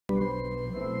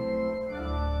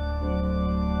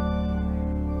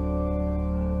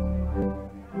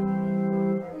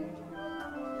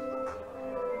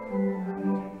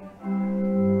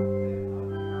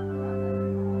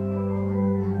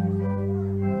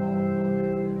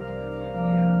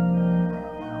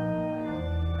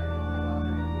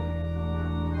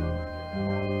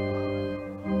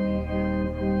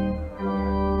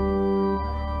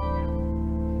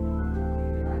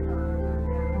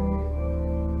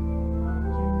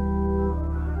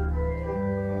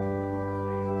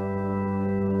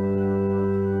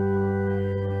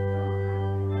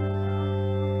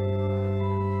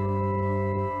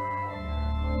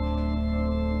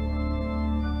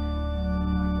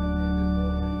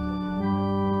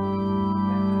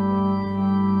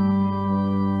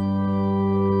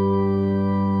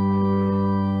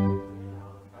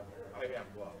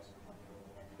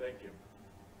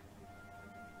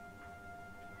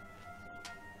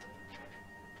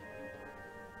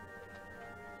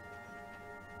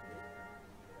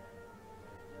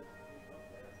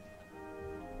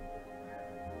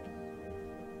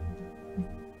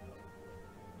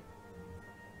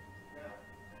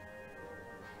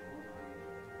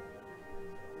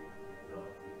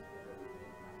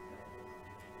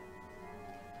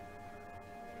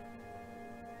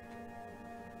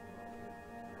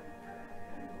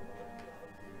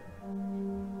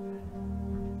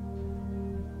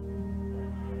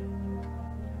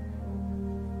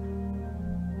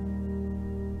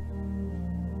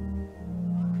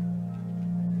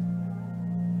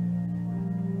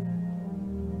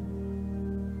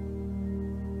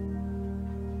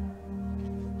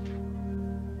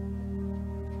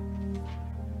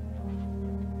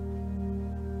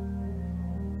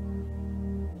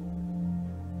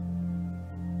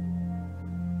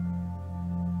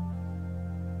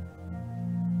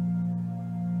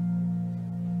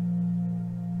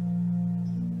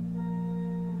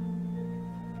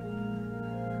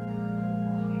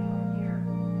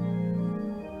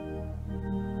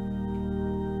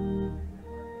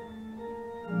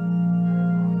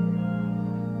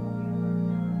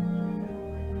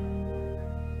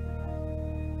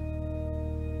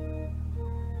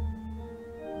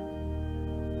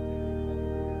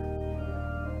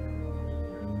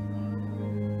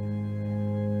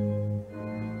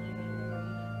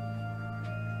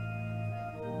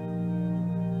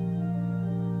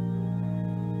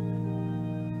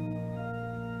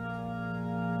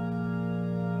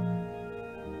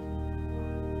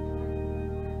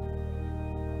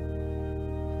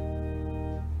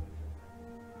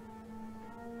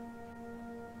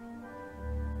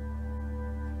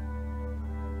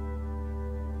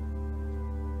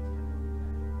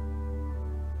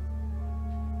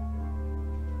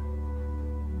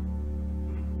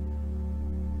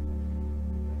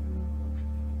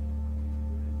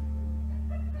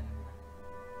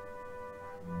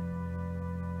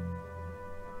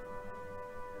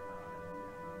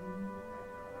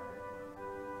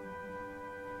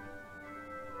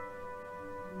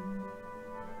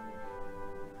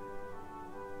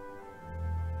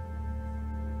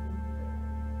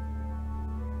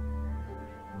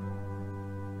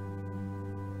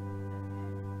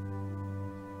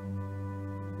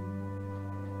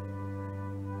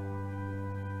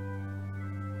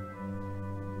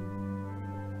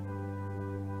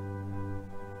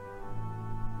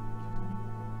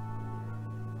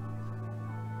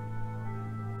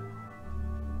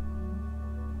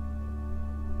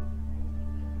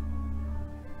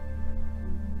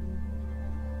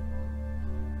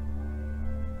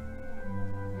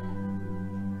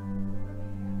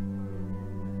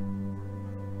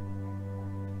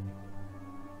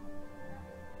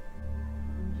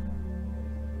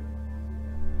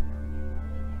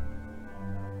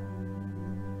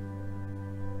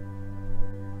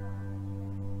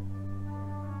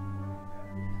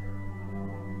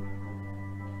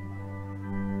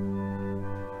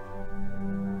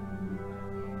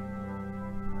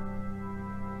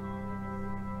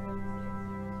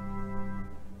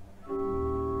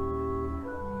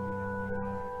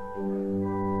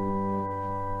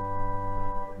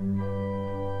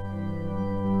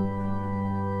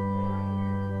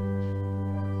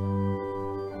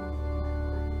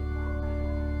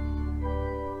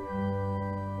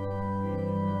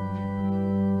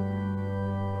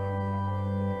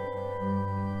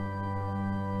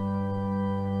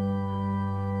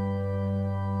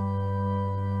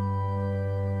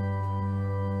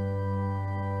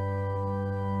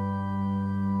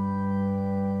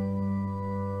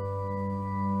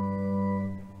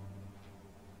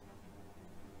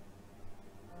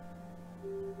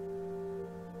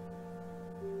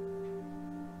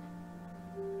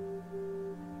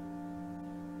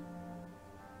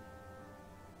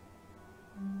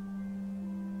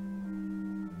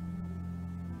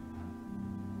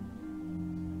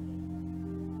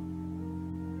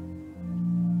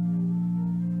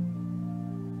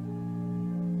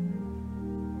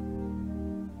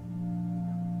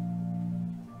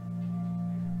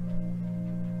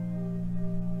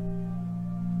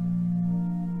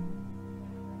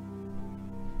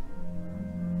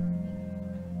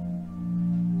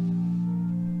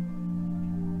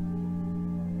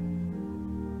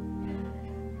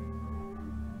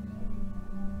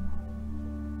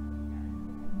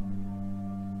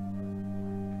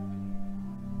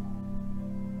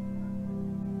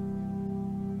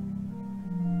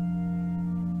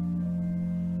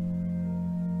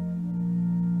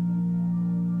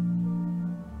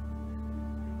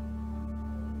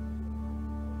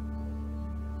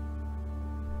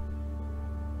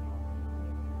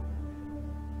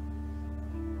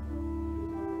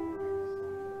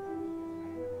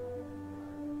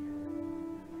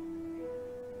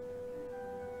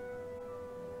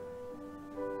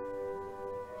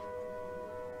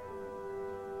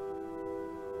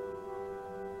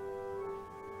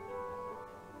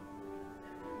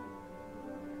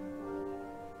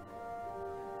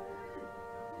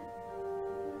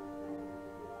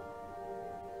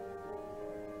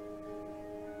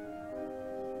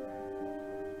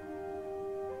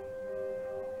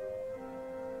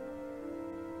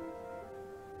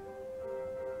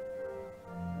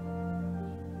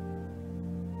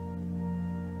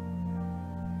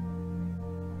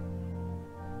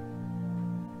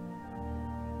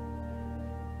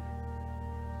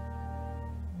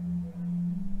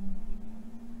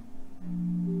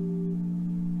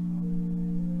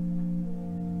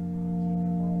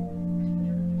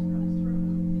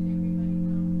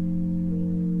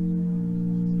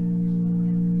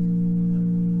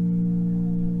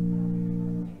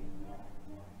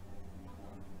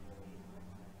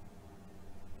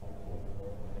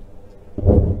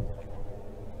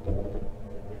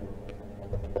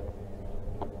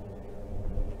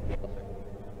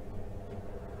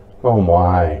Oh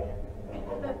my.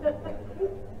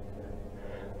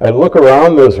 I look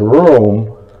around this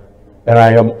room and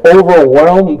I am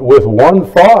overwhelmed with one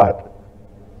thought.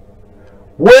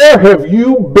 Where have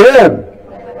you been?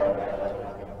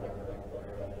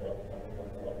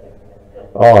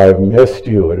 Oh, I've missed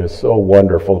you. It is so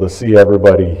wonderful to see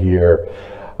everybody here.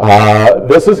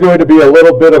 This is going to be a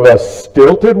little bit of a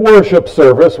stilted worship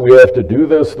service. We have to do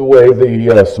this the way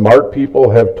the smart people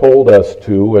have told us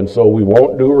to, and so we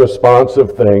won't do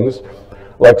responsive things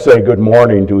like say good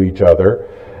morning to each other,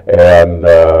 and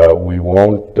we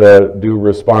won't do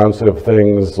responsive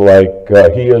things like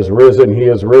he is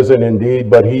risen indeed,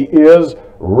 but he is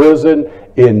risen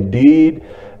indeed.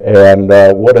 And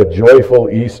what a joyful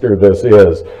Easter this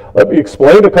is. Let me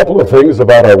explain a couple of things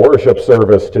about our worship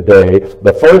service today.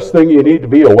 The first thing you need to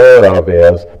be aware of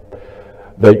is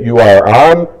that you are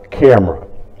on camera.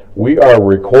 We are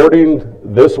recording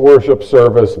this worship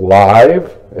service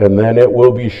live, and then it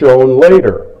will be shown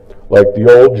later, like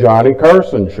the old Johnny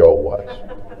Carson show was.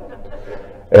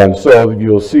 And so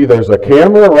you'll see there's a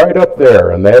camera right up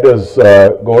there, and that is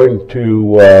going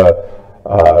to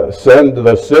send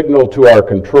the signal to our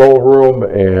control room,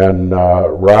 and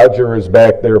Roger is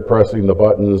back there pressing the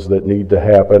buttons that need to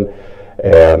happen.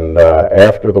 And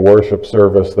after the worship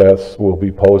service, that will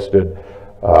be posted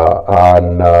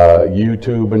on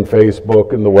YouTube and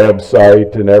Facebook and the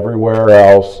website and everywhere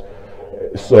else.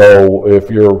 So if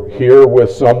you're here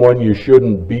with someone you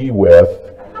shouldn't be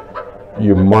with,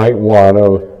 you might want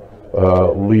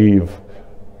to leave,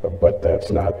 but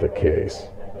that's not the case.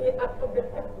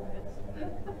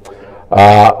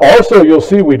 Also, you'll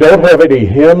see we don't have any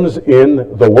hymns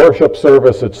in the worship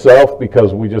service itself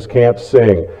because we just can't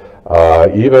sing.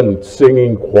 Even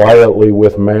singing quietly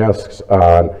with masks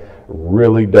on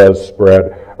really does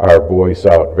spread our voice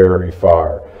out very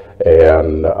far.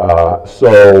 And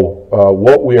so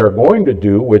what we are going to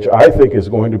do, which I think is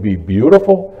going to be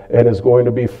beautiful and is going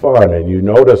to be fun, and you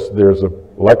notice there's an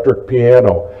electric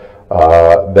piano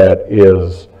that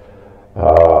is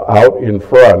out in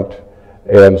front.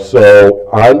 And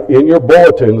so in your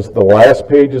bulletins, the last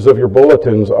pages of your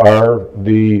bulletins are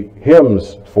the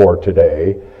hymns for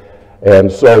today.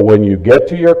 And so when you get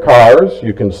to your cars,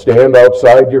 you can stand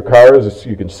outside your cars,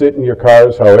 you can sit in your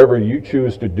cars, however you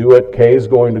choose to do it. Kay's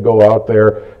going to go out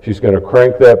there. She's going to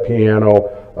crank that piano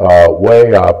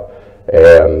way up,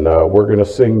 and we're going to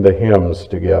sing the hymns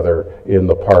together in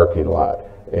the parking lot.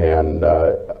 And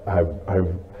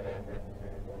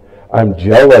I'm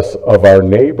jealous of our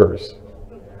neighbors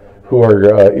who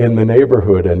are in the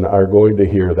neighborhood and are going to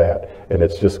hear that, and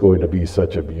it's just going to be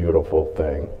such a beautiful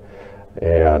thing.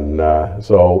 And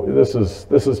so this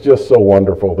is just so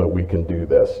wonderful that we can do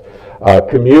this.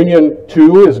 Communion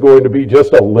too is going to be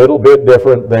just a little bit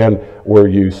different than we're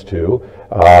used to,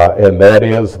 and that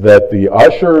is that the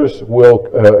ushers will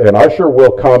an usher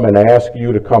will come and ask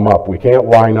you to come up. We can't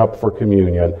line up for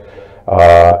communion,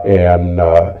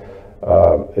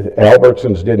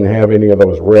 Albertsons didn't have any of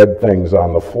those red things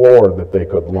on the floor that they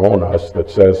could loan us that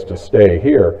says to stay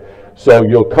here. So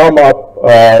you'll come up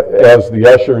as the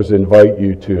ushers invite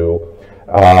you to,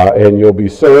 and you'll be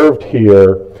served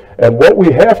here. And what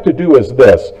we have to do is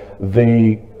this.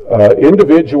 The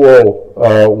individual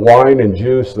wine and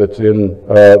juice that's in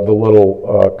the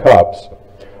little cups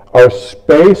are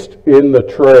spaced in the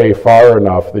tray far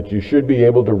enough that you should be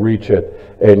able to reach it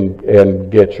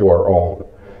and get your own.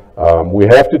 We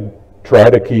have to try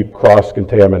to keep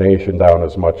cross-contamination down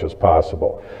as much as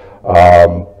possible.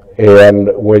 And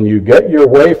when you get your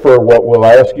wafer, what we'll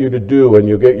ask you to do, and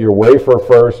you get your wafer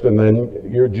first and then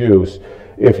your juice,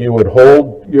 if you would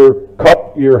hold your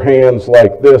cup, your hands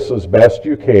like this as best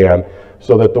you can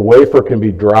so that the wafer can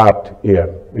be dropped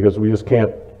in, because we just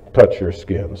can't touch your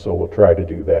skin, so we'll try to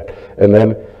do that. And then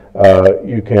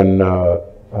you can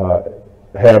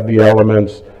have the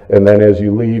elements, and then as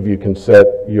you leave, you can set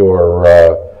your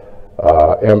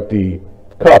empty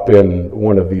cup in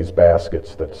one of these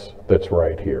baskets that's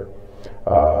right here.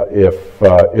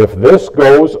 If this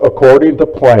goes according to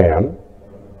plan,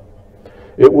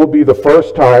 it will be the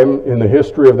first time in the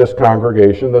history of this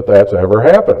congregation that that's ever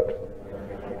happened.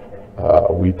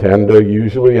 We tend to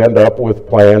usually end up with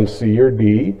plan C or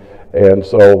D, and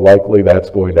so likely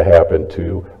that's going to happen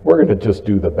too. We're going to just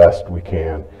do the best we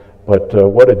can. But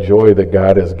what a joy that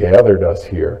God has gathered us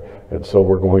here. And so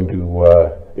we're going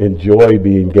to enjoy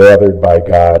being gathered by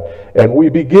God. And we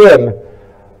begin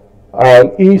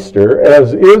on Easter,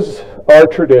 as is our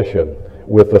tradition,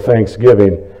 with the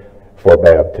thanksgiving for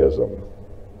baptism.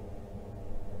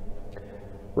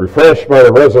 Refreshed by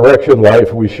the resurrection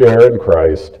life we share in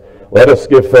Christ, let us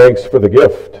give thanks for the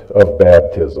gift of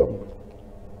baptism.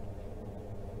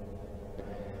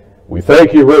 We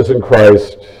thank you, risen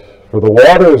Christ, for the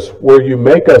waters where you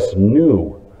make us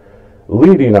new,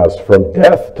 leading us from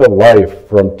death to life,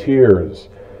 from tears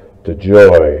to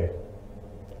joy.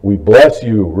 We bless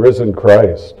you, risen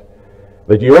Christ,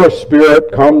 that your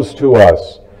Spirit comes to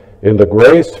us in the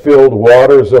grace-filled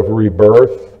waters of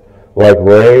rebirth, like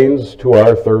rains to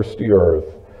our thirsty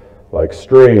earth, like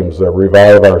streams that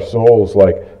revive our souls,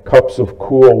 like cups of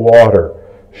cool water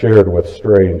shared with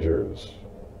strangers.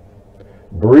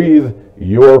 Breathe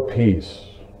your peace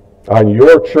on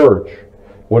your church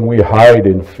when we hide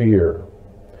in fear.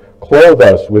 Clothe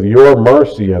us with your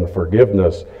mercy and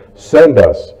forgiveness. Send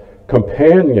us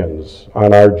companions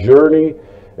on our journey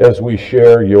as we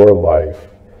share your life.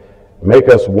 Make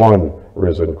us one,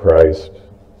 risen Christ.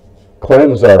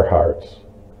 Cleanse our hearts.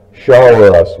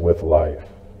 Shower us with life.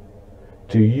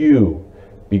 To you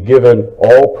be given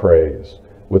all praise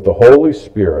with the Holy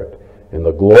Spirit in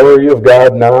the glory of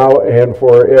God now and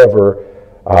forever.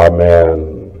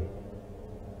 Amen.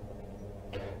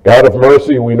 God of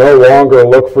mercy, we no longer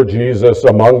look for Jesus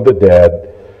among the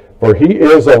dead, for he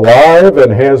is alive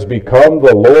and has become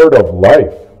the Lord of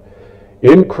life.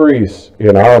 Increase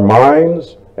in our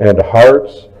minds and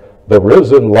hearts the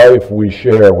risen life we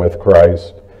share with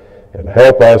Christ, and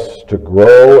help us to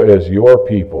grow as your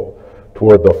people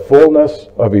toward the fullness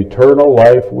of eternal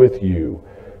life with you,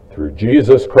 through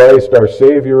Jesus Christ, our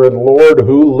Savior and Lord,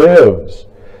 who lives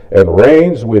and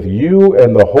reigns with you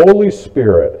and the Holy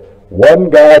Spirit, one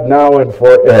God, now and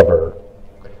forever.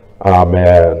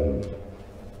 Amen.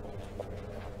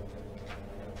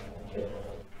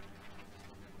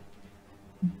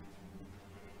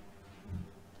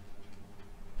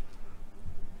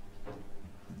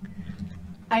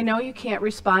 I know you can't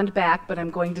respond back, but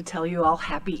I'm going to tell you all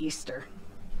Happy Easter.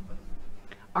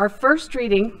 Our first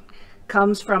reading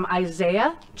comes from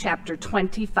Isaiah chapter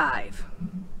 25.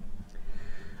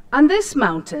 On this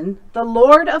mountain, the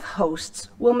Lord of hosts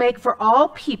will make for all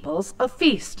peoples a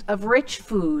feast of rich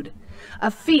food,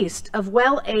 a feast of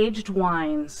well-aged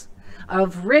wines,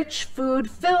 of rich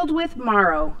food filled with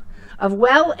marrow, of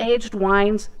well-aged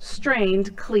wines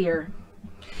strained clear.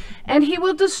 And he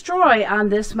will destroy on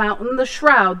this mountain the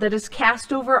shroud that is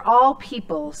cast over all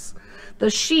peoples, the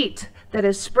sheet that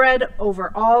is spread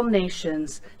over all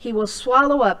nations. He will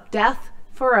swallow up death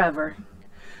forever.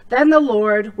 Then the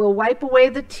Lord will wipe away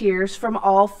the tears from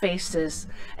all faces,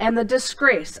 and the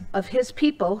disgrace of his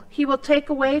people he will take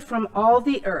away from all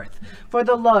the earth, for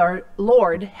the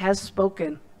Lord has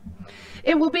spoken.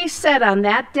 It will be said on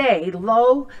that day,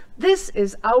 Lo, this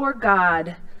is our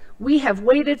God. We have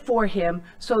waited for him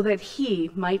so that he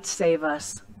might save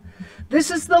us. This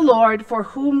is the Lord for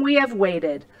whom we have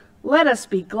waited. Let us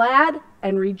be glad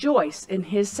and rejoice in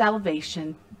his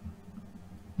salvation.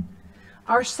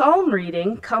 Our psalm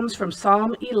reading comes from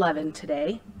Psalm 11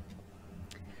 today.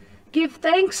 Give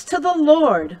thanks to the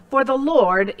Lord, for the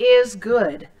Lord is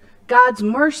good. God's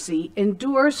mercy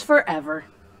endures forever.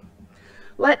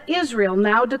 Let Israel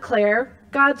now declare,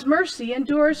 God's mercy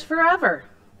endures forever.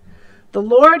 The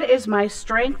Lord is my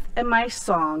strength and my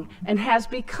song, and has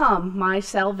become my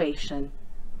salvation.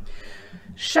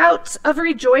 Shouts of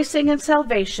rejoicing and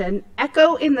salvation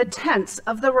echo in the tents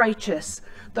of the righteous.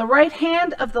 The right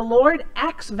hand of the Lord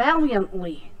acts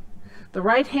valiantly. The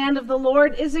right hand of the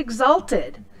Lord is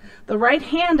exalted. The right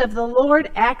hand of the Lord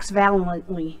acts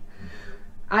valiantly.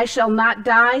 I shall not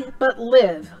die, but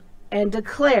live, and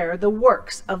declare the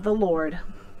works of the Lord.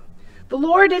 The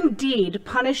Lord indeed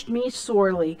punished me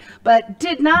sorely, but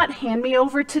did not hand me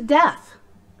over to death.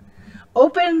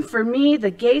 Open for me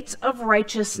the gates of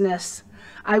righteousness.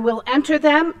 I will enter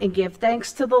them and give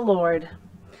thanks to the Lord.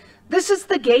 This is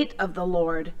the gate of the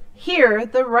Lord. Here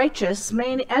the righteous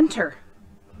may enter.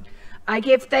 I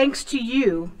give thanks to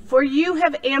you, for you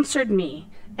have answered me,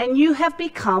 and you have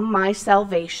become my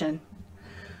salvation.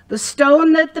 The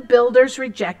stone that the builders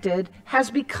rejected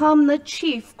has become the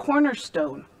chief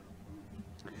cornerstone.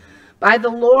 By the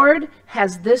Lord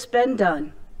has this been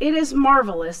done. It is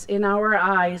marvelous in our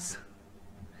eyes.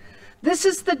 This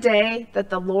is the day that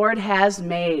the Lord has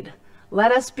made.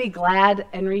 Let us be glad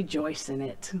and rejoice in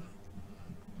it.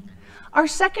 Our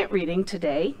second reading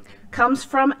today comes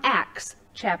from Acts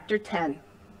chapter 10.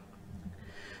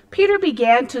 Peter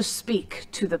began to speak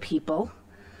to the people.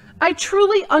 I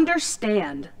truly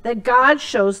understand that God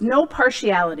shows no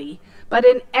partiality, but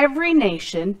in every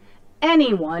nation,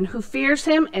 anyone who fears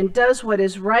him and does what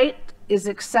is right is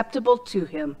acceptable to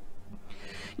him.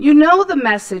 You know the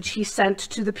message he sent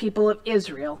to the people of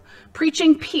Israel,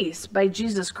 preaching peace by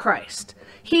Jesus Christ.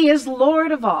 He is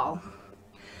Lord of all.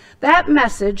 That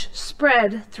message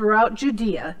spread throughout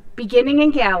Judea, beginning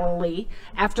in Galilee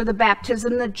after the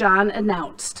baptism that John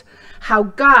announced, how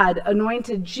God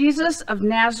anointed Jesus of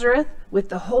Nazareth with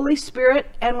the Holy Spirit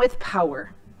and with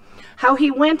power, how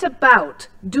he went about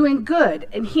doing good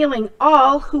and healing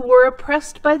all who were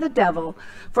oppressed by the devil,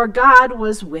 for God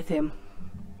was with him.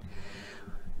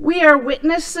 We are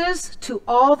witnesses to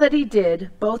all that he did,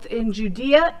 both in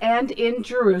Judea and in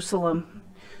Jerusalem.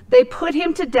 They put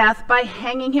him to death by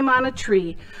hanging him on a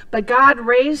tree, but God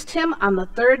raised him on the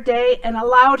third day and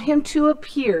allowed him to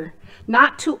appear,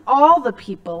 not to all the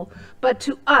people, but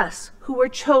to us who were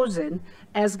chosen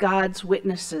as God's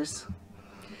witnesses,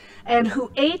 and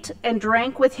who ate and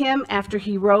drank with him after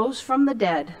he rose from the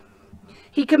dead.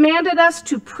 He commanded us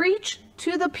to preach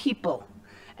to the people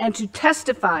and to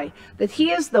testify that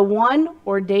he is the one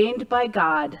ordained by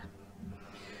God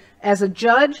as a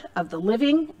judge of the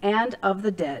living and of the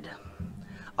dead.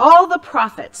 All the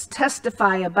prophets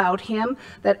testify about him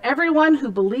that everyone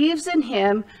who believes in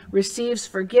him receives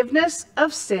forgiveness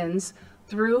of sins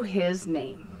through his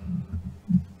name.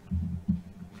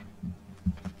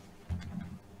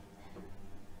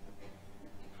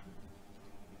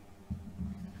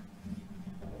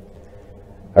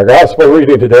 Our gospel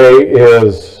reading today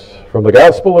is from the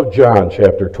Gospel of John,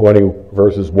 chapter 20,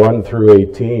 verses 1 through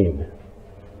 18.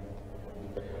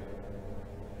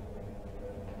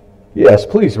 Yes,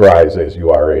 please rise as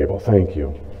you are able. Thank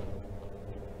you.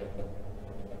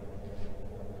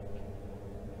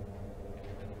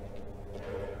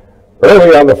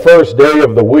 Early on the first day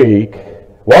of the week,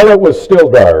 while it was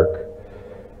still dark,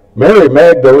 Mary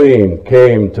Magdalene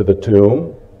came to the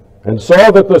tomb and saw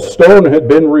that the stone had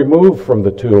been removed from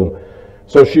the tomb.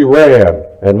 So she ran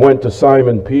and went to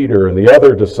Simon Peter and the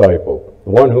other disciple,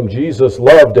 the one whom Jesus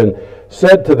loved, and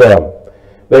said to them,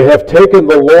 "They have taken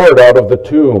the Lord out of the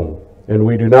tomb, and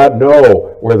we do not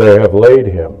know where they have laid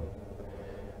him."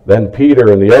 Then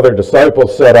Peter and the other disciple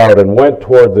set out and went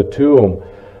toward the tomb.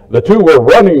 The two were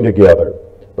running together,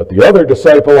 but the other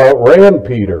disciple outran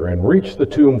Peter and reached the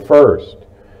tomb first.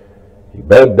 He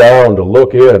bent down to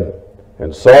look in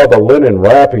and saw the linen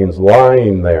wrappings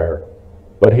lying there,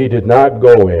 but he did not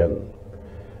go in.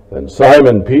 Then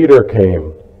Simon Peter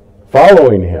came,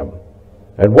 following him,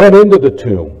 and went into the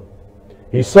tomb.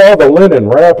 He saw the linen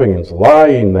wrappings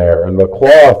lying there, and the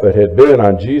cloth that had been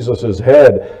on Jesus'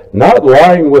 head, not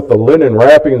lying with the linen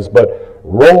wrappings, but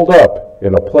rolled up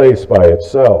in a place by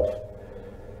itself.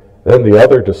 Then the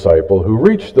other disciple, who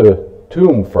reached the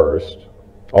tomb first,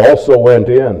 also went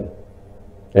in,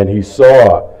 and he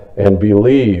saw and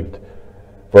believed,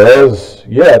 for as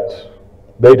yet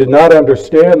they did not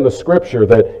understand the scripture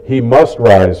that he must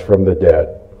rise from the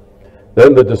dead.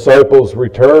 Then the disciples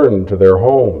returned to their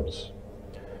homes.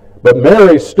 But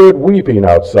Mary stood weeping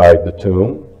outside the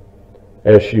tomb.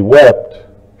 As she wept,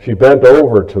 she bent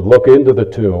over to look into the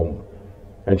tomb,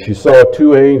 and she saw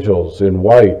two angels in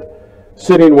white,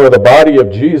 sitting where the body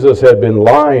of Jesus had been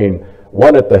lying,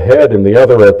 one at the head and the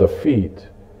other at the feet.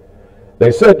 They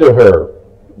said to her,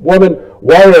 "Woman,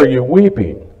 why are you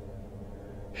weeping?"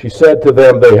 She said to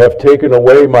them, "They have taken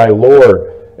away my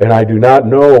Lord, and I do not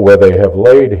know where they have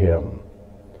laid him."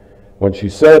 When she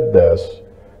said this,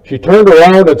 she turned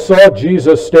around and saw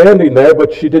Jesus standing there,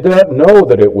 but she did not know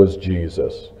that it was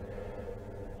Jesus.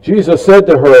 Jesus said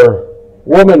to her,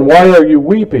 "Woman, why are you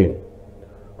weeping?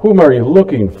 Whom are you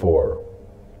looking for?"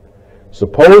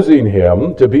 Supposing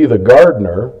him to be the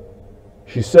gardener,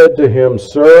 she said to him,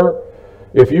 "Sir,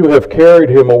 if you have carried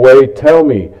him away, tell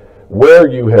me where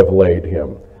you have laid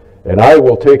him, and I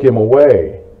will take him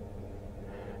away."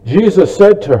 Jesus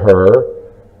said to her,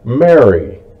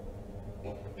 "Mary."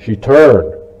 She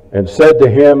turned and said to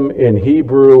him in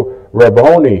Hebrew,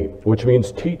 "Rabboni," which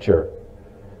means teacher.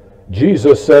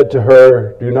 Jesus said to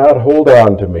her, "Do not hold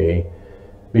on to me,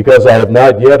 because I have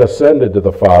not yet ascended to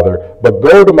the Father, but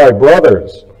go to my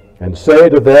brothers and say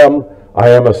to them, I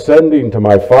am ascending to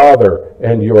my Father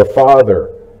and your Father,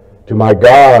 to my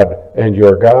God and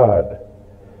your God."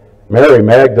 Mary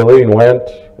Magdalene went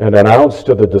and announced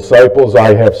to the disciples,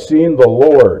 "I have seen the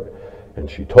Lord." And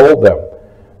she told them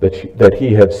that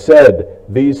he had said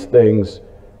these things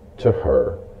to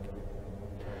her.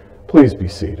 Please be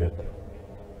seated.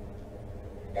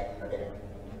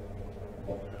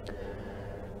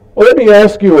 Well, let me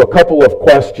ask you a couple of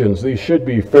questions. These should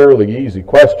be fairly easy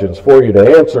questions for you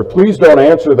to answer. Please don't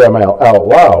answer them out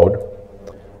loud.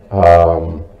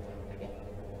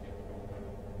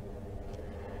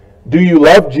 Do you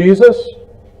love Jesus?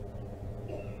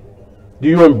 Do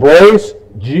you embrace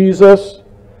Jesus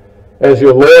as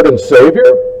your Lord and Savior?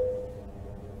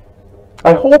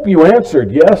 I hope you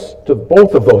answered yes to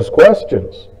both of those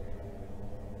questions.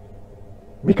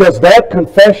 Because that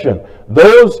confession,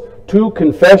 those two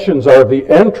confessions are the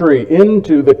entry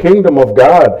into the kingdom of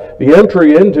God, the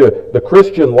entry into the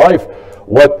Christian life,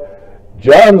 what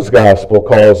John's gospel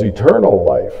calls eternal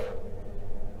life.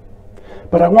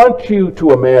 But I want you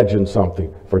to imagine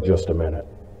something for just a minute.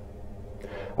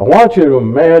 I want you to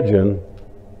imagine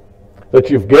that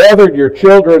you've gathered your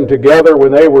children together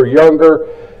when they were younger,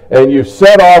 and you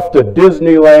set off to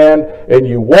Disneyland, and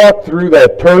you walked through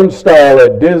that turnstile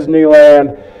at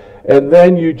Disneyland, and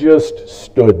then you just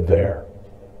stood there.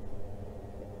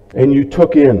 And you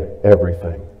took in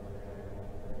everything.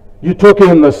 You took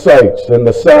in the sights and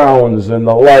the sounds and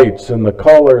the lights and the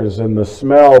colors and the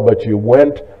smell, but you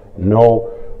went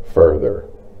no further.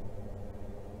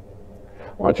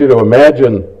 I want you to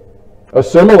imagine a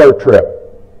similar trip.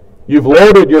 You've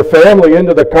loaded your family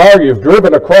into the car, you've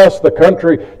driven across the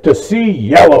country to see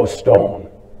Yellowstone.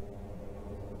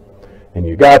 And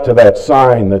you got to that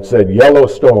sign that said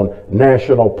Yellowstone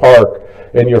National Park,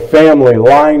 and your family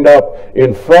lined up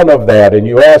in front of that, and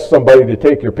you asked somebody to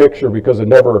take your picture because it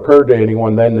never occurred to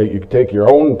anyone then that you could take your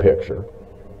own picture.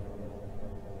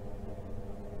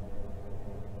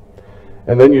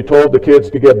 And then you told the kids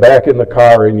to get back in the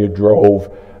car, and you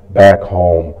drove back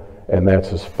home, and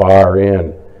that's as far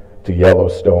in to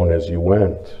Yellowstone as you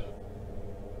went.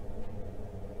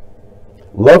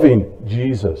 Loving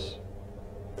Jesus,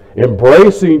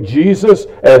 embracing Jesus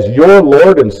as your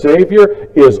Lord and Savior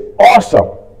is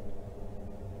awesome.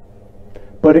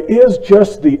 But it is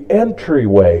just the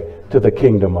entryway to the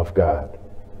kingdom of God.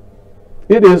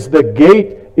 It is the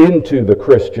gate into the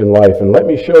Christian life. And let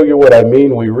me show you what I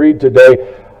mean. We read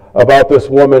today about this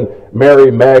woman,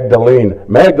 Mary Magdalene.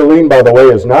 Magdalene, by the way,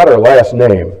 is not her last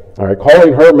name. All right,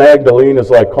 calling her Magdalene is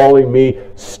like calling me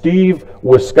Steve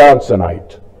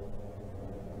Wisconsinite.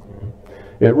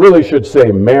 It really should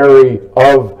say Mary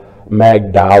of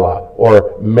Magdala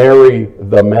or Mary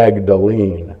the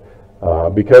Magdalene,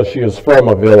 because she is from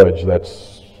a village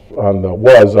that's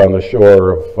was on the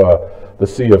shore of the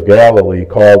Sea of Galilee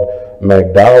called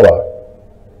Magdala.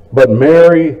 But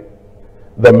Mary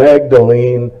the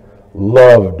Magdalene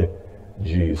loved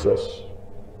Jesus.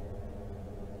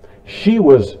 She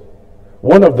was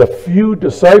one of the few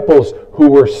disciples who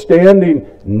were standing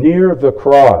near the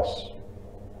cross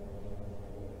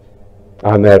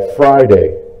on that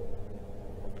Friday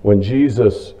when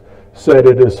Jesus said,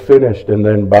 "It is finished," and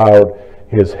then bowed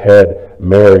his head.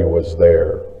 Mary was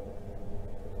there.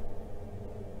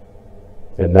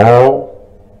 And now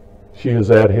she is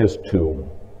at his tomb.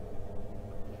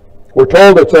 We're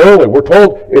told it's early. We're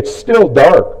told it's still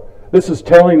dark. This is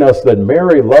telling us that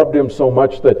Mary loved him so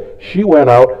much that she went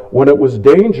out when it was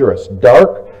dangerous.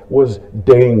 Dark was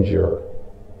danger.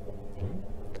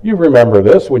 You remember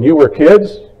this when you were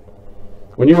kids?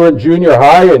 When you were in junior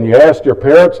high and you asked your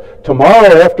parents,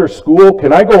 "Tomorrow after school,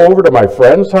 can I go over to my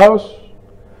friend's house?"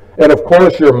 And of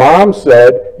course your mom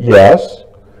said, "Yes,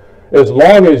 as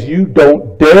long as you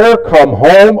don't dare come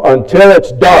home until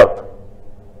it's dark."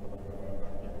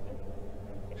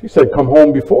 She said, "Come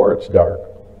home before it's dark."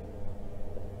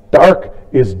 Dark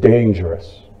is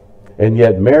dangerous. And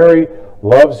yet Mary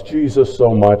loves Jesus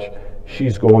so much,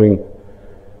 she's going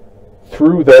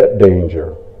through that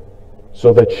danger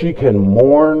so that she can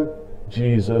mourn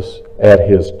Jesus at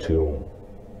his tomb.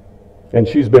 And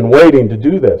she's been waiting to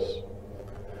do this.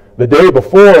 The day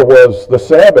before was the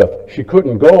Sabbath. She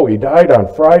couldn't go. He died on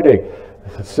Friday.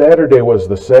 Saturday was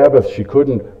the Sabbath. She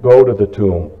couldn't go to the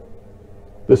tomb.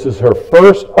 This is her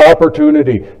first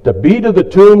opportunity to be to the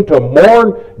tomb, to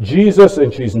mourn Jesus,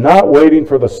 and she's not waiting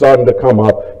for the sun to come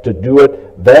up to do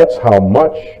it. That's how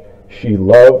much she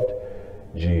loved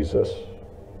Jesus.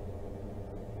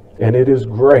 And it is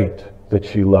great that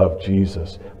she loved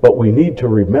Jesus. But we need to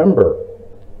remember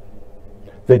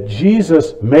that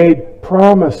Jesus made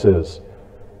promises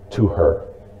to her.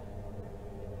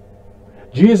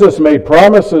 Jesus made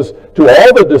promises to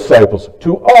all the disciples,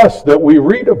 to us that we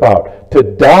read about, to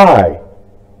die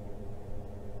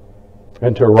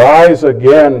and to rise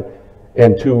again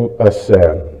and to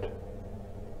ascend.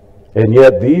 And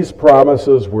yet these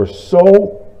promises were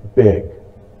so big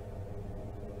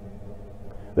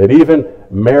that even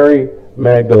Mary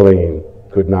Magdalene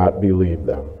could not believe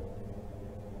them.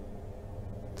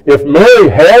 If Mary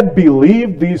had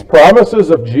believed these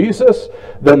promises of Jesus,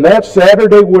 then that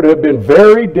Saturday would have been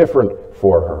very different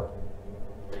for her.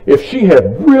 If she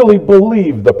had really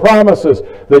believed the promises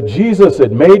that Jesus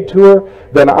had made to her,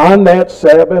 then on that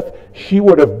Sabbath, she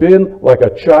would have been like a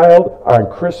child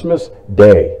on Christmas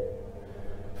Day,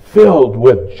 filled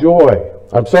with joy.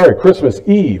 Christmas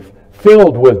Eve,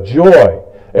 filled with joy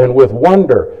and with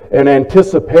wonder and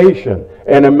anticipation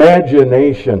an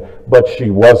imagination, but she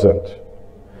wasn't.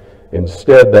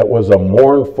 Instead, that was a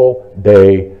mournful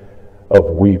day of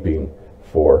weeping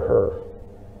for her.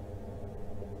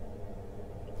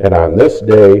 And on this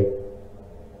day,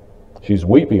 she's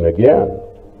weeping again.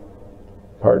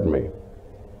 Pardon me.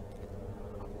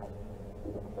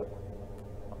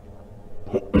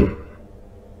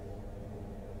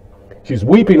 She's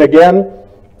weeping again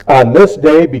on this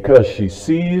day because she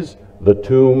sees the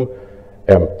tomb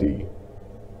empty.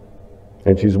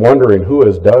 And she's wondering who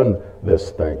has done this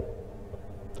thing.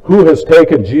 Who has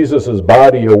taken Jesus'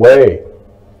 body away?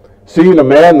 Seeing a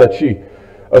man that she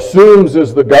assumes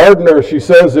is the gardener, she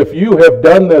says, "If you have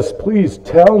done this, please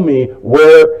tell me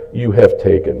where you have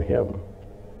taken him."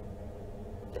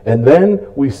 And then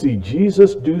we see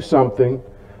Jesus do something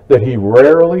that he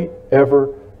rarely ever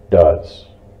does.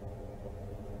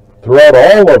 Throughout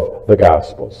all of the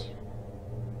Gospels,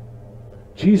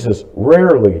 Jesus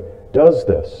rarely does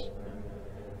this.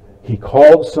 He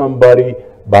called somebody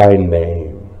by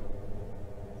name.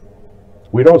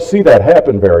 We don't see that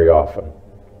happen very often.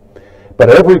 But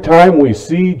every time we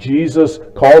see Jesus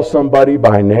call somebody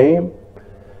by name,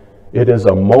 it is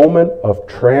a moment of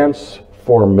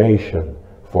transformation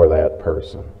for that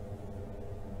person.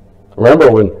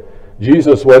 Remember when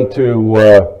Jesus went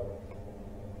to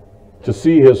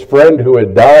see his friend who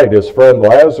had died, his friend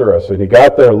Lazarus, and he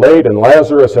got there late and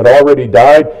Lazarus had already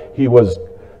died. He was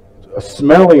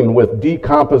smelling with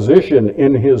decomposition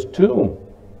in his tomb.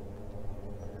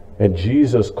 And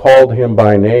Jesus called him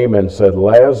by name and said,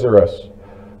 "Lazarus,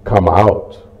 come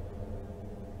out."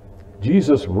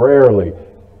 Jesus rarely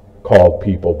called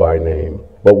people by name,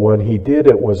 but when he did,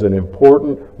 it was an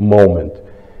important moment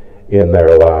in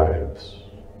their lives.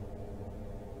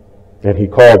 And he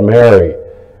called Mary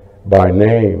by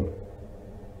name,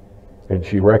 and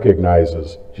she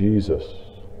recognizes Jesus.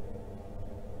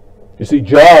 You see,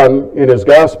 John in his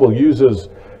gospel uses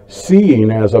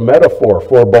seeing as a metaphor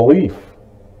for belief.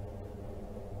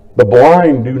 The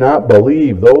blind do not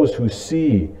believe. Those who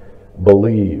see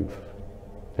believe.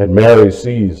 And Mary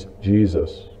sees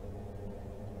Jesus.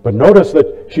 But notice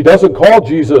that she doesn't call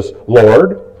Jesus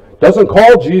Lord, doesn't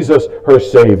call Jesus her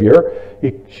Savior.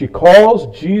 She calls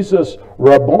Jesus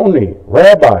Rabboni,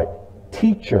 Rabbi,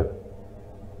 teacher.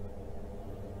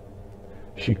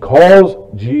 She calls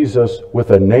Jesus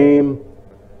with a name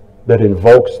that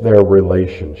invokes their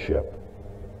relationship.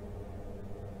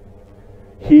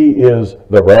 He is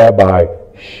the rabbi.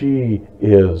 She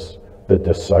is the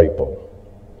disciple.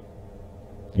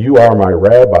 You are my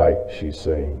rabbi, she's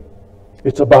saying.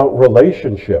 It's about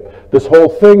relationship. This whole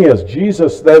thing is,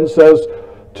 Jesus then says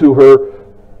to her,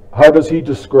 how does he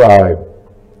describe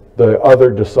the other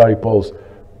disciples?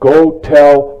 Go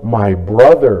tell my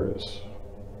brothers.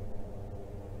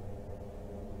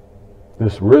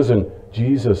 This risen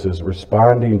Jesus is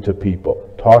responding to people,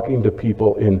 talking to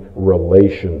people in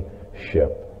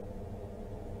relationship.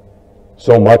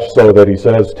 So much so that he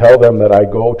says, tell them that I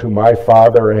go to my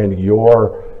Father and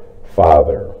your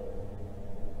Father.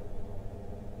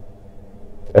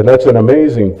 And that's an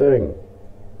amazing thing.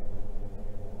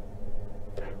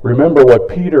 Remember what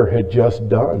Peter had just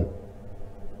done.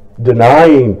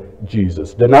 Denying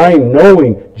Jesus, denying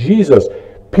knowing Jesus.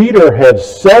 Peter had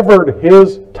severed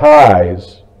his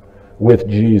ties with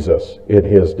Jesus in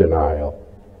his denial.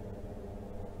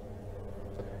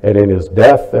 And in his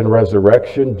death and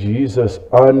resurrection, Jesus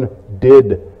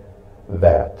undid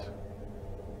that.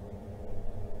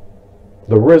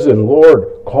 The risen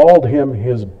Lord called him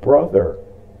his brother.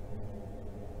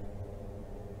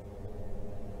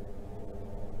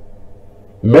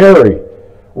 Mary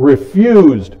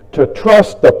refused to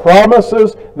trust the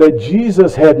promises that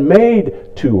Jesus had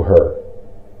made to her.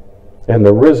 And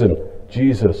the risen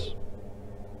Jesus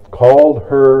called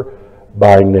her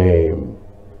by name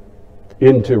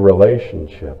into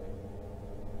relationship.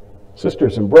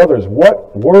 Sisters and brothers,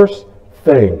 what worse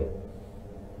thing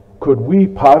could we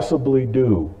possibly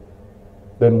do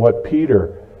than what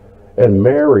Peter and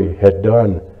Mary had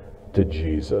done to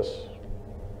Jesus?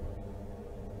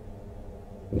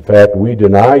 In fact, we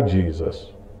deny Jesus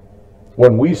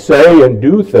when we say and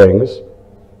do things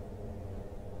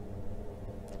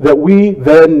that we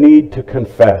then need to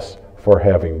confess for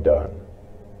having done.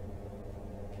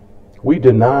 We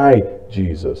deny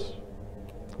Jesus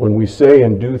when we say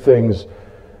and do things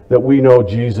that we know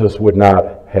Jesus would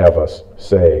not have us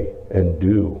say and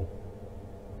do.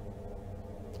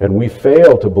 And we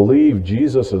fail to believe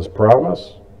Jesus'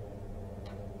 promise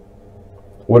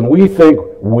when we think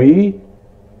we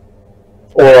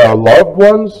or our loved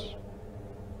ones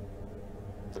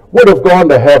would have gone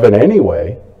to heaven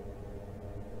anyway.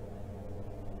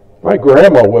 My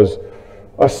grandma was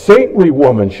a saintly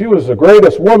woman. She was the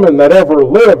greatest woman that ever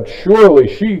lived. Surely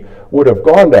she would have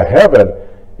gone to heaven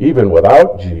even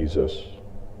without Jesus.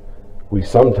 We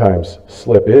sometimes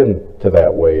slip into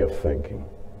that way of thinking.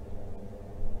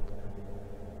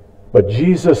 But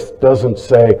Jesus doesn't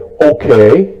say,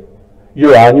 okay,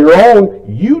 you're on your own,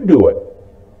 you do it.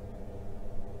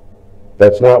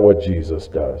 That's not what Jesus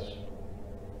does.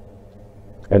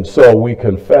 And so we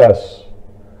confess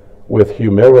with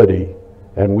humility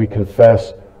and we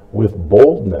confess with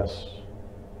boldness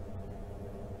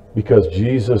because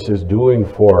Jesus is doing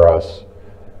for us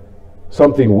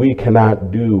something we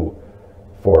cannot do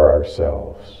for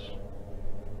ourselves.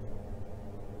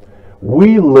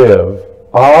 We live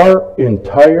our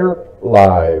entire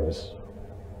lives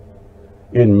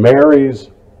in Mary's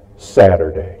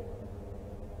Saturday.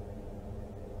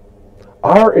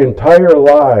 Our entire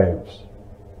lives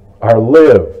are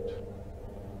lived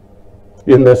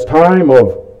in this time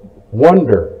of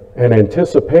wonder and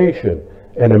anticipation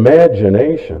and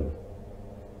imagination.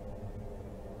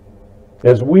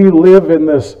 As we live in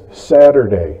this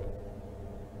Saturday,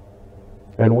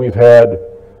 and we've had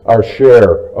our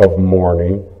share of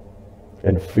mourning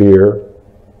and fear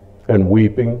and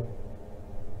weeping,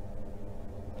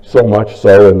 so much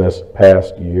so in this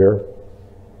past year.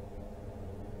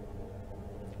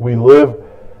 We live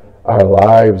our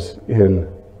lives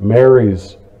in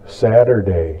Mary's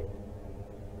Saturday,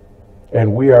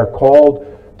 and we are called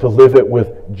to live it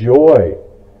with joy,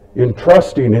 in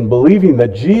trusting and believing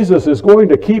that Jesus is going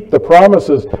to keep the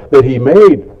promises that he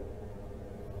made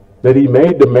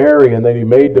to Mary and that he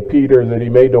made to Peter, that he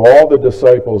made to all the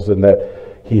disciples, and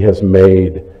that he has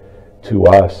made to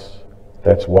us.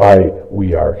 That's why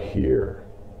we are here.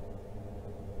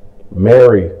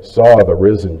 Mary saw the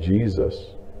risen Jesus.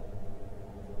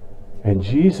 And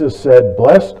Jesus said,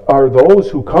 "Blessed are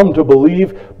those who come to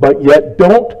believe, but yet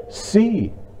don't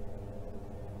see."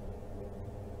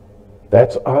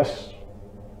 That's us.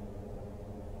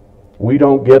 We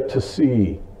don't get to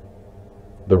see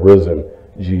the risen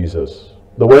Jesus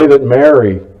the way that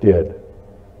Mary did,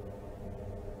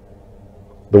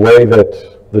 the way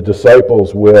that the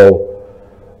disciples will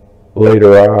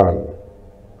later on.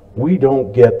 We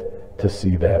don't get to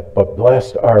see that, but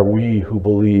blessed are we who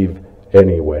believe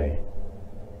anyway.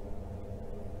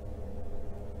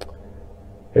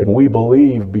 And we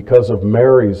believe because of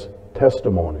Mary's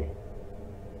testimony.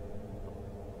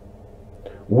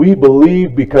 We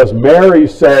believe because Mary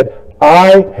said,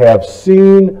 "I have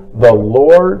seen the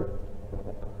Lord."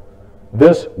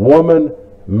 This woman,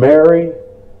 Mary,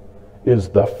 is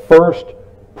the first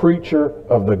preacher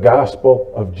of the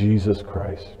gospel of Jesus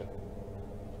Christ.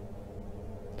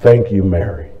 Thank you,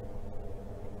 Mary.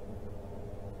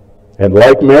 And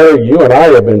like Mary, you and I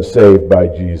have been saved by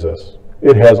Jesus.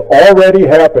 It has already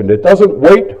happened. It doesn't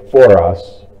wait for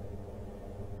us.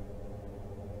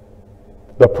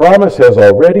 The promise has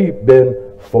already been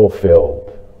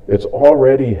fulfilled. It's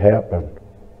already happened.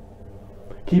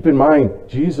 Keep in mind,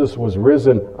 Jesus was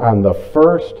risen on the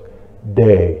first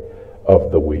day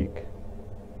of the week.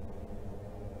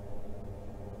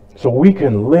 So we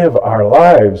can live our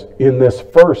lives in this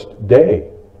first day.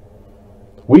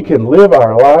 We can live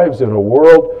our lives in a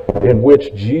world in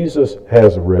which Jesus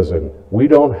has risen. We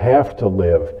don't have to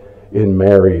live in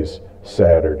Mary's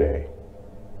Saturday.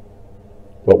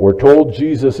 But we're told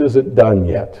Jesus isn't done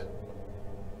yet.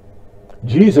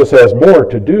 Jesus has more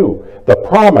to do. The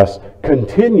promise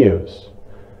continues.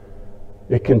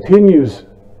 It continues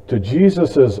to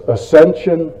Jesus'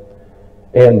 ascension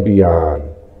and beyond.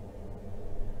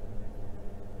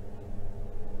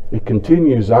 It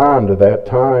continues on to that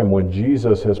time when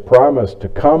Jesus has promised to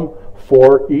come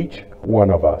for each one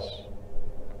of us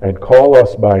and call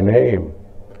us by name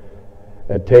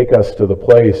and take us to the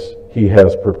place he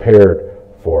has prepared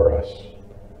for us.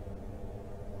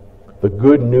 The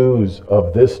good news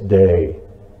of this day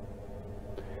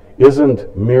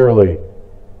isn't merely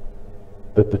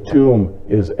that the tomb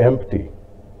is empty.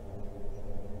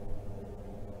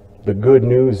 The good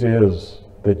news is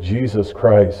that Jesus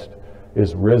Christ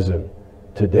is risen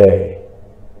today.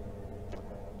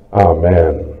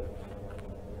 Amen.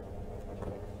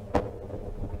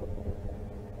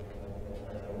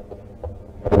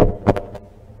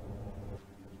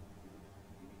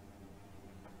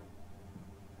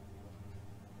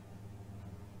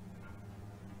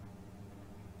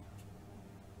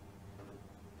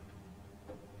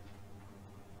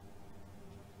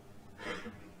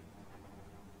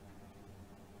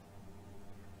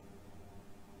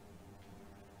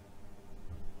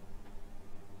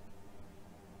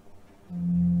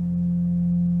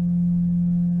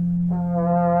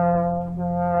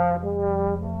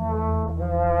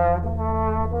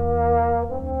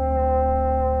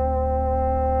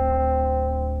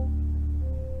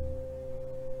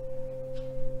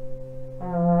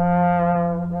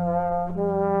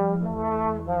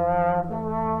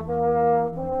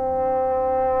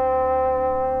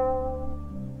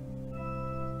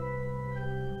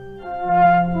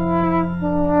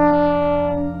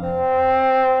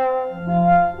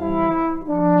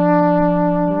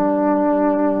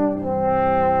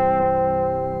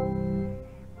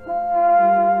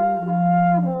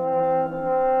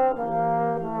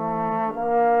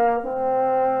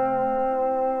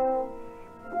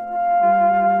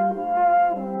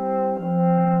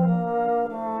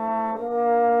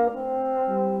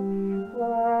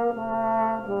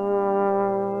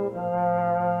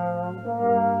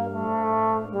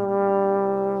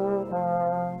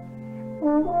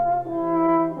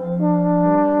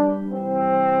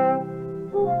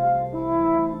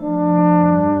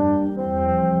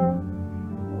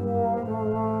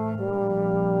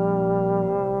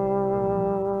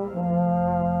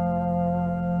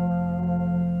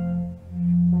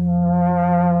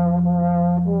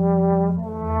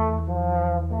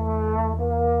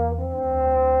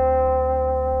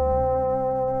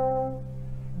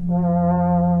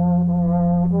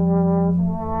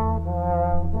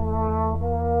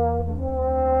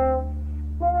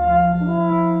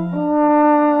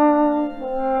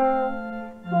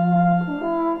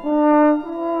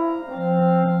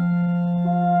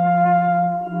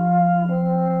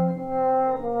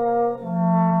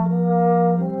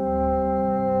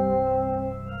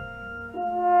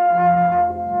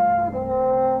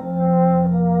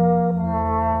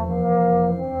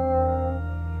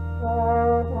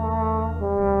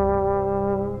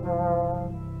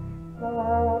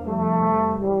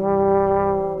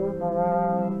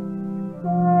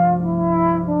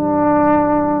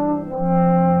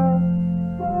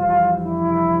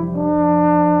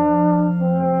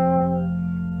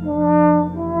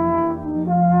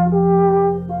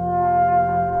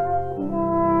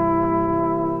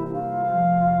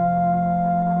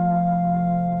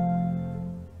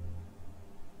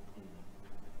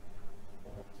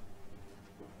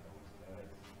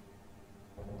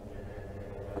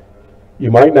 You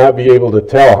might not be able to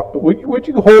tell. Would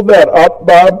you hold that up,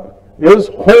 Bob? His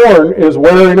horn is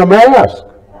wearing a mask.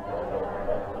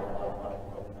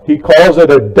 He calls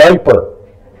it a diaper,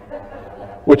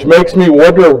 which makes me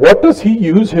wonder, what does he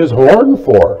use his horn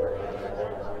for?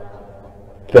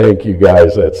 Thank you,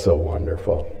 guys. That's so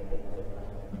wonderful.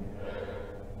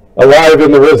 Alive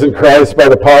in the risen Christ by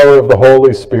the power of the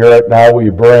Holy Spirit, now we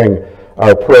bring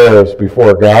our prayers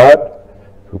before God,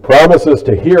 who promises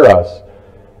to hear us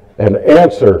and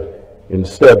answer in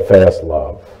steadfast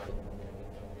love.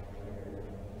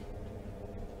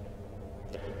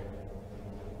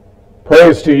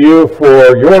 Praise to you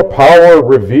for your power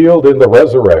revealed in the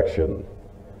resurrection.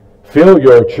 Fill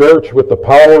your church with the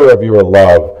power of your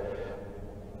love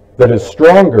that is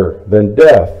stronger than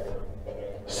death.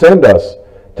 Send us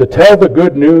to tell the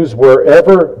good news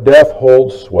wherever death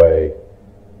holds sway.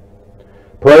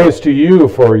 Praise to you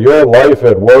for your life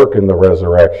at work in the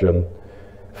resurrection.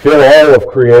 Fill all of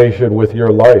creation with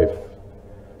your life.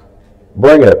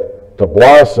 Bring it to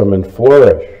blossom and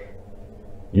flourish.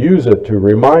 Use it to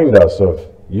remind us of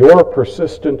your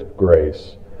persistent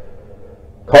grace.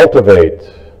 Cultivate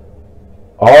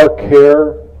our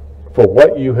care for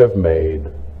what you have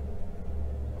made.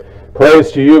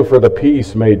 Praise to you for the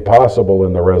peace made possible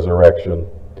in the resurrection.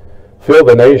 Fill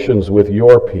the nations with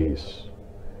your peace.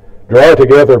 Draw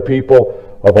together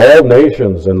people of all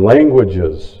nations and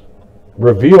languages.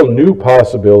 Reveal new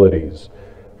possibilities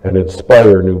and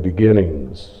inspire new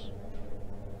beginnings.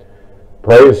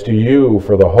 Praise to you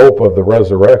for the hope of the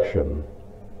resurrection.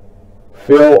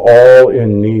 Fill all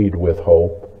in need with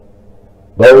hope.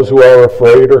 Those who are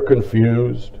afraid or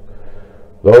confused,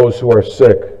 those who are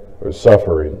sick or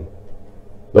suffering,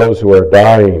 those who are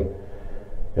dying,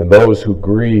 and those who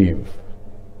grieve,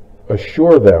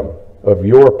 assure them of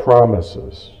your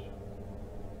promises.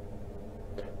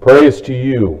 Praise to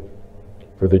you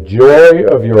for the joy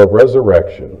of your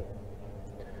resurrection.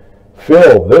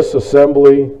 Fill this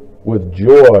assembly with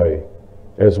joy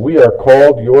as we are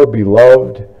called your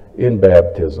beloved in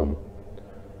baptism.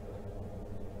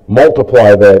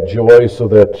 Multiply that joy so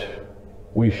that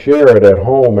we share it at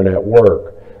home and at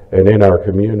work and in our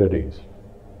communities.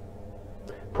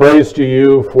 Praise to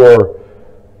you for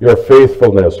your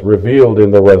faithfulness revealed in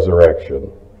the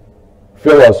resurrection.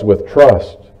 Fill us with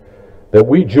trust that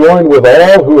we join with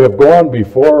all who have gone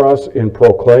before us in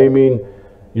proclaiming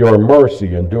your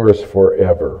mercy endures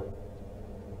forever.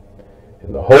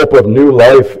 In the hope of new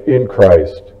life in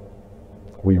Christ,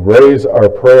 we raise our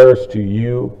prayers to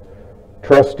you,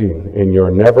 trusting in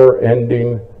your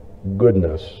never-ending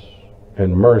goodness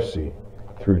and mercy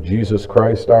through Jesus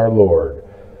Christ our Lord.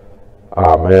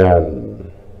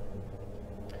 Amen.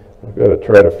 I've got to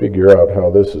try to figure out how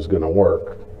this is going to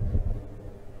work.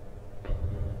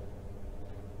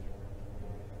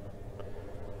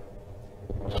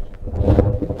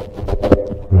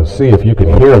 Let's see if you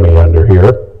can hear me under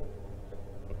here.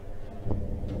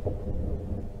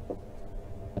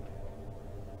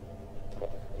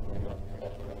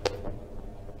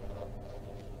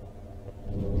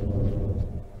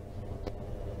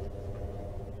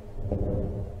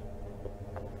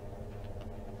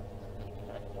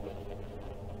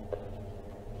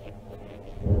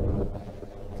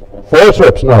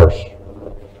 Forceps nurse.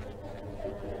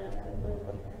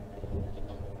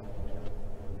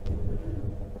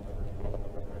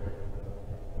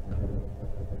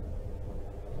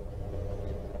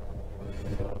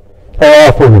 Our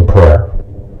offering in prayer.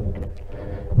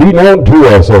 Be known to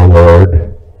us, O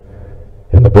Lord,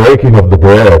 in the breaking of the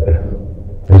bread,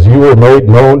 as you were made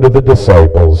known to the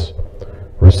disciples.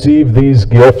 Receive these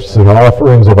gifts and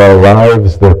offerings of our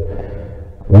lives that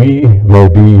we may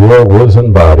be your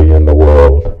risen body in the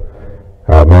world.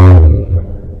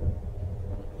 Amen.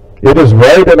 It is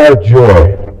right in our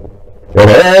joy,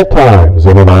 at all times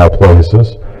and in all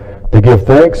places, to give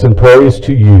thanks and praise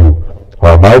to you,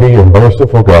 Almighty and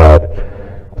merciful God,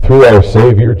 through our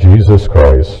Savior Jesus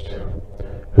Christ,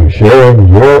 who,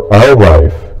 sharing our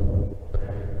life,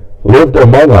 lived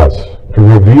among us to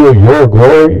reveal your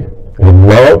glory and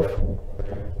love,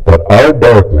 that our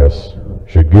darkness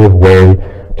should give way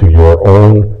to your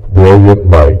own brilliant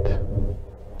light.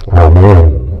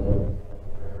 Amen.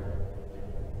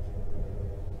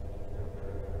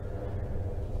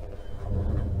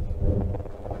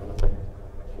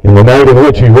 In the night in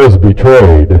which he was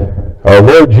betrayed, our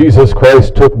Lord Jesus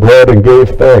Christ took bread and gave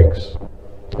thanks,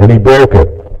 and he broke it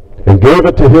and gave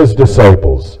it to his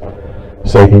disciples,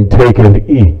 saying, "Take and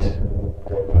eat.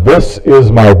 This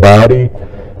is my body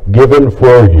given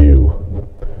for you.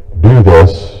 Do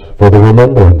this for the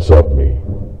remembrance of me."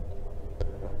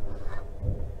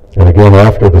 And again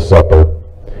after the supper,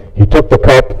 he took the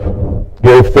cup,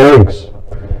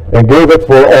 and gave it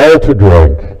for all to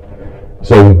drink.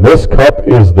 So this cup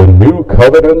is the new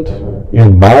covenant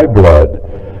in my blood,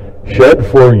 shed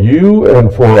for you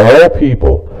and for all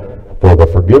people for the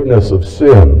forgiveness of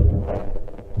sin.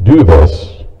 Do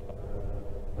this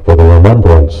for the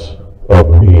remembrance of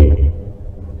me.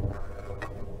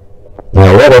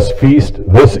 Now let us feast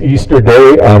this Easter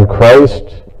day on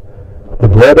Christ, the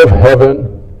bread of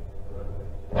heaven.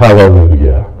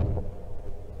 Hallelujah.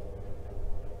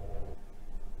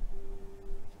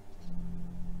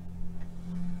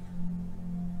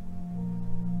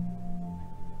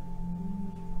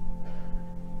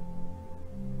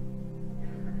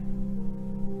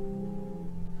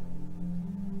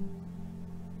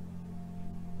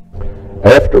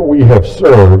 After we have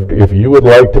served, if you would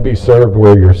like to be served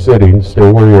where you're sitting,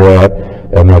 stay where you're at,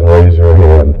 and then raise your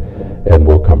hand, and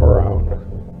we'll come around.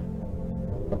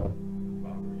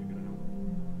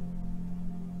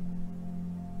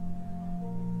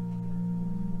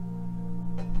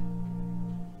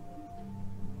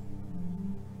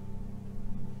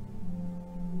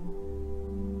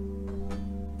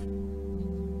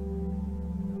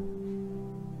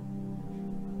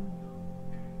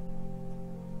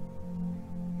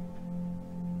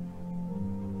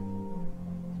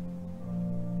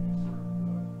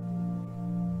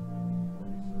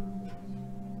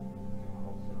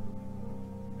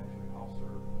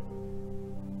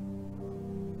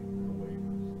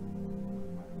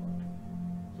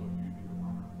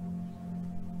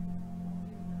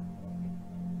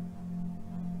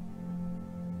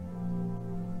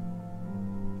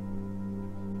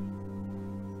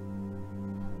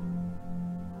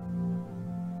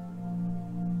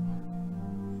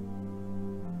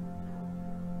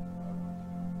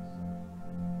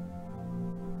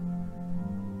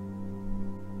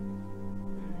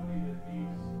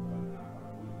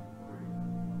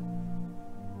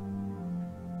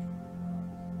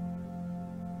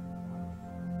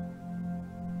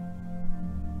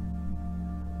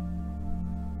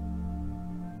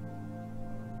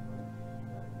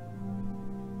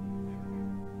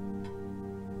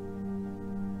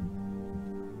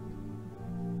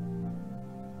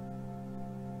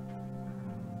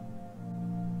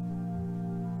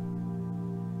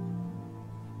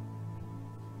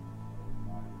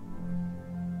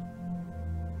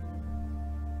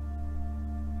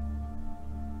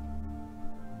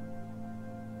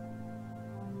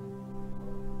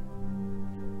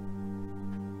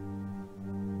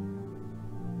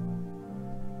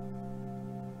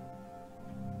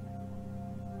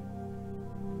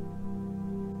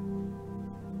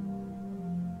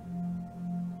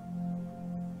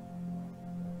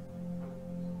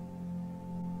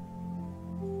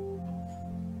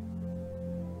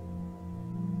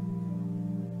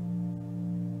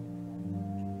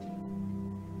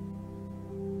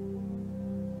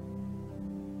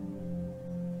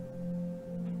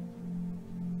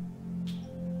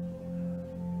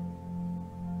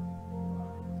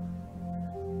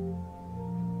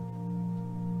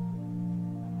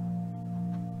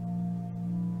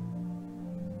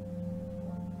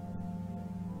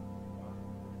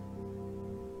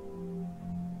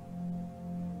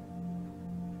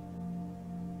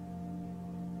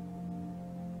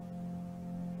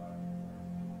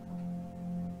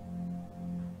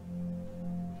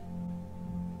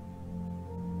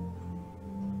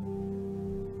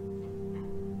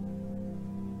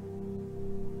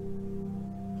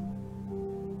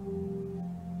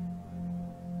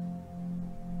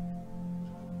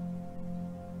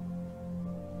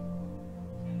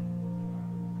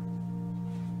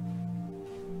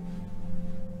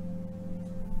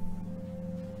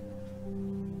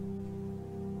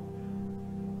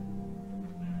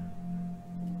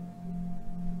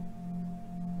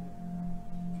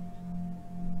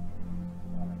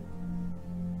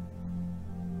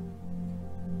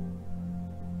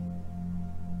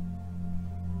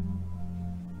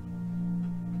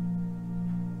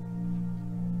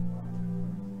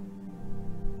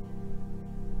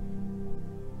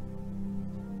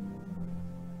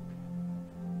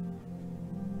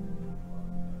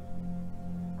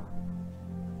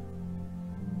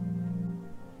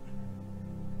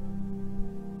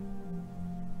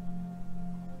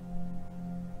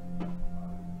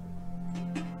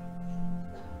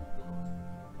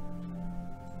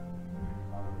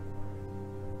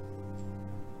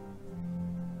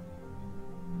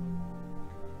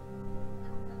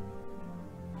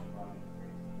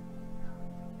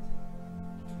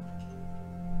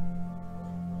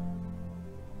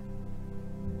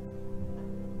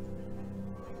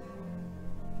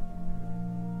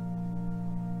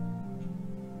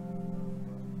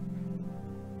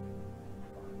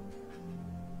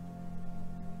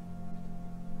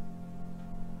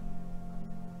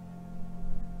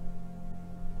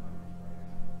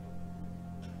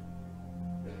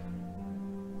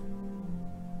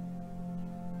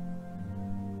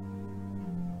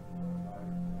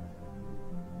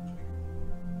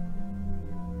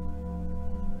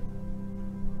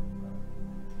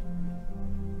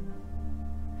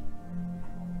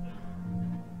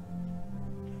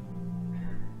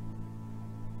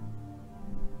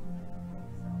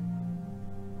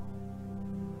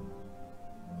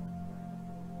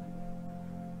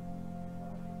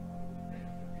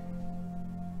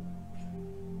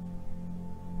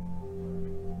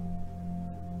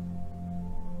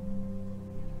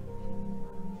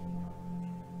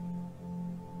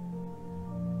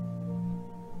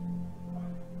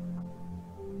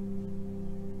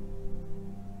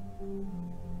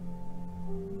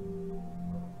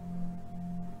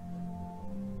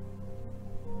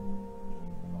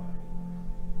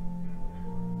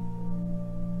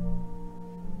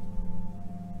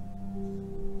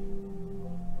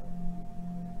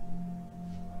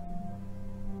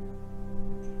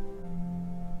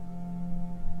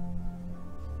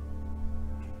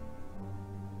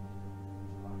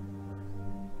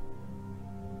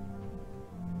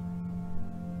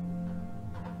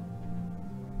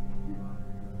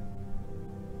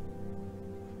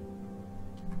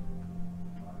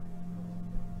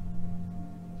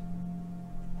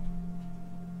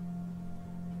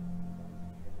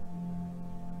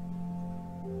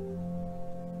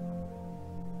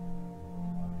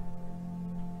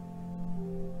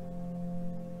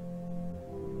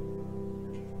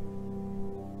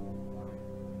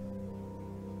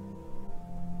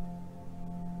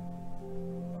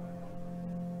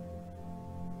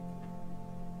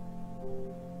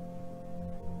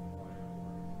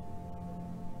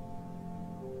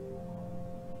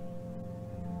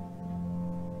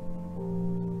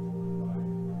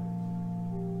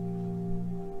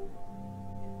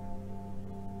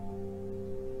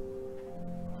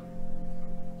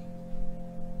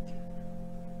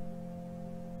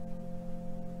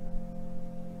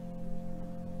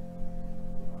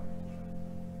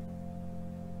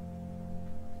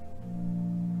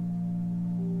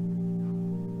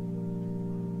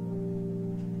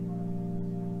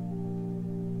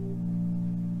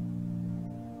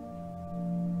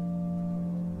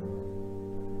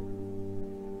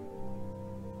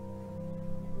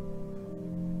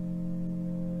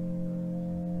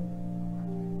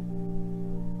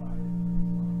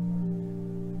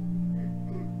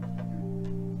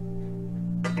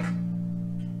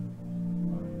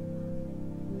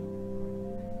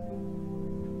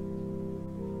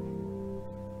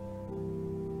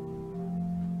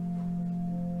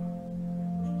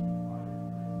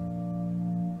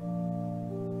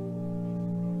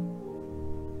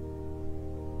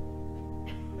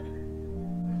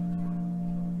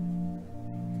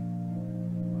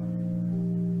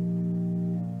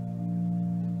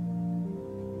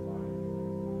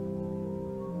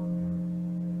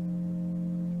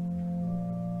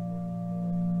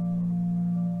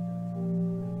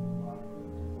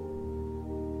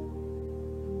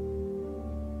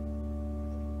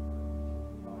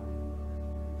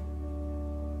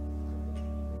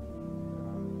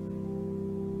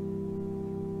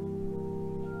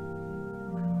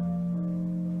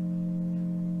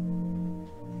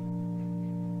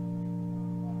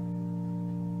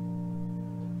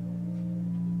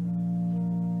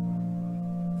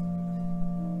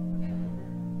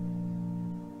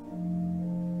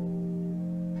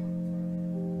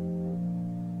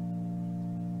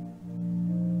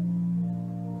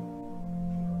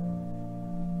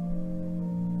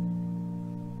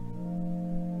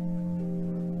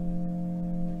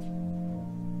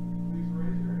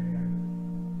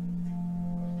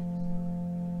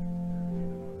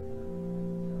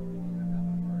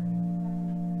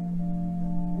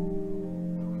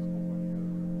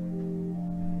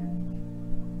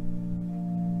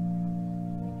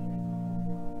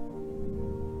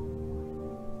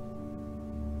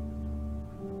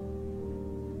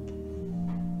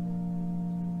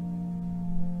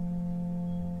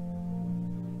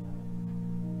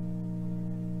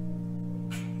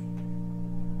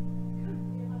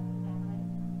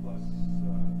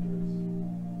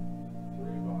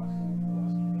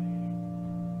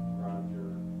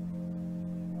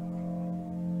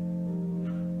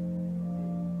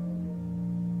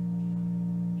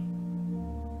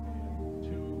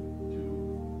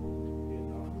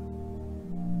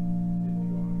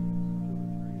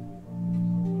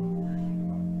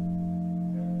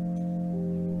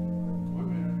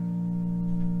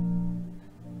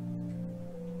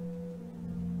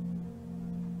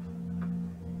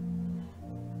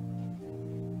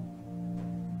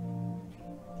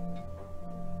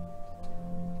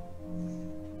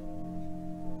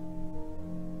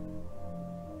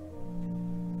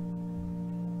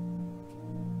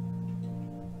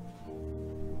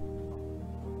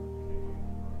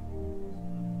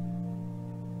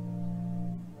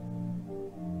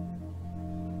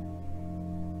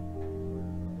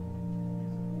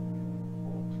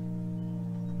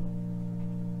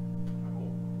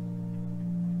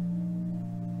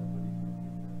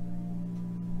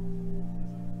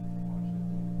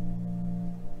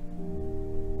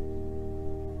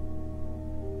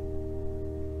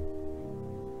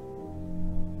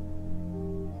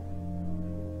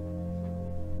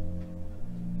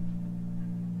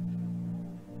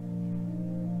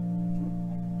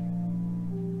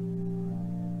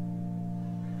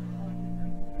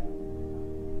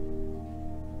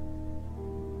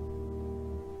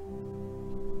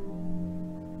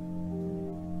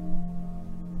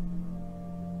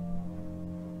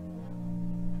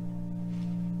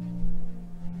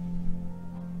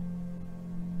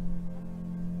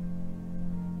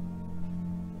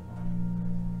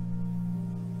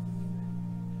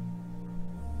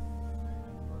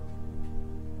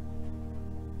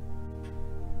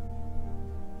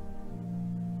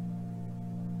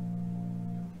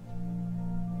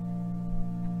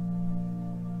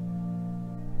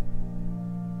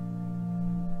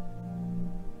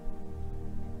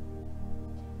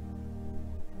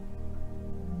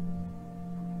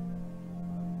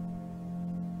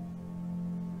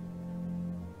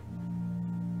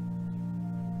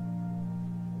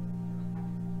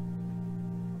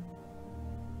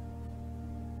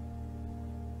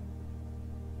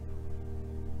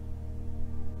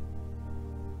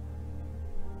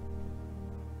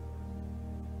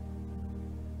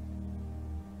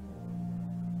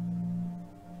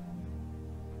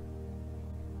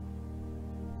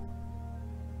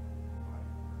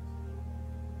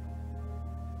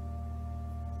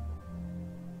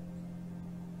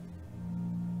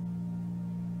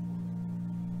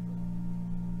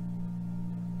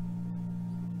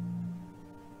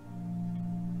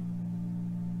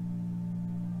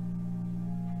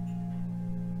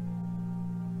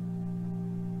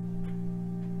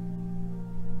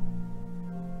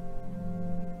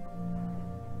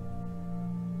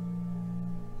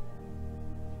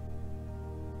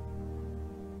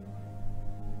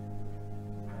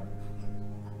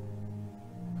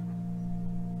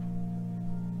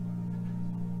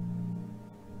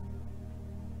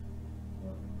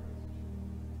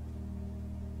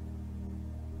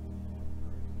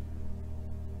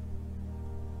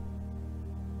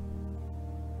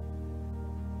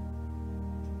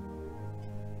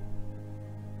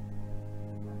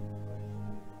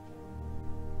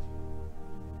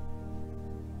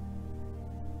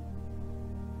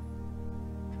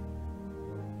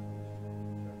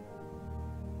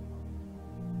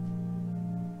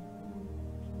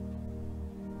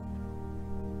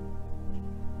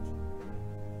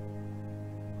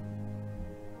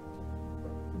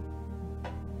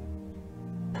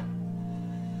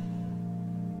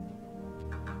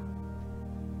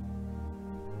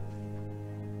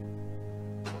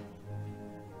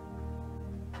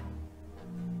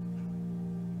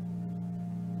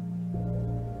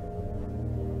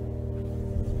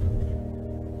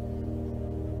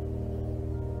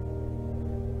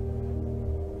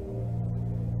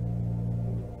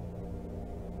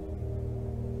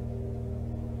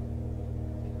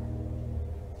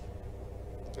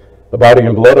 the body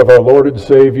and blood of our Lord and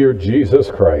Savior,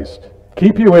 Jesus Christ,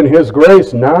 keep you in his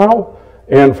grace now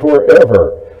and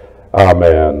forever.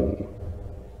 Amen.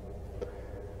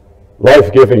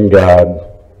 Life-giving God,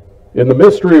 in the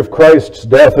mystery of Christ's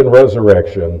death and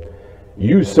resurrection,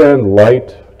 you send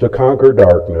light to conquer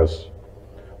darkness,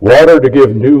 water to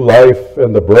give new life,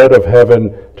 and the bread of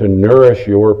heaven to nourish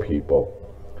your people.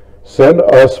 Send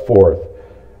us forth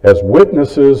as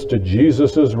witnesses to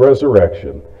Jesus'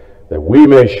 resurrection, that we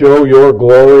may show your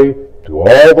glory to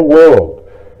all the world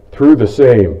through the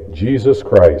same Jesus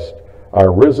Christ,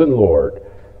 our risen Lord.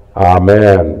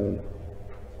 Amen.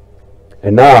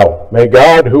 And now, may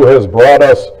God, who has brought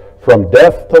us from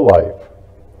death to life,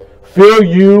 fill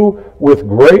you with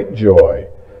great joy.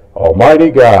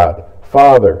 Almighty God,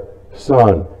 Father,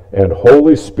 Son, and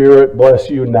Holy Spirit bless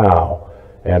you now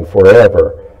and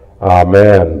forever.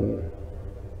 Amen.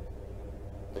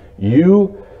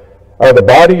 You are the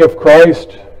body of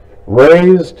Christ,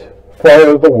 raised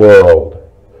for the world.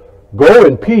 Go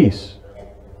in peace.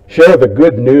 Share the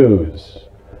good news.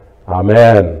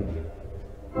 Amen.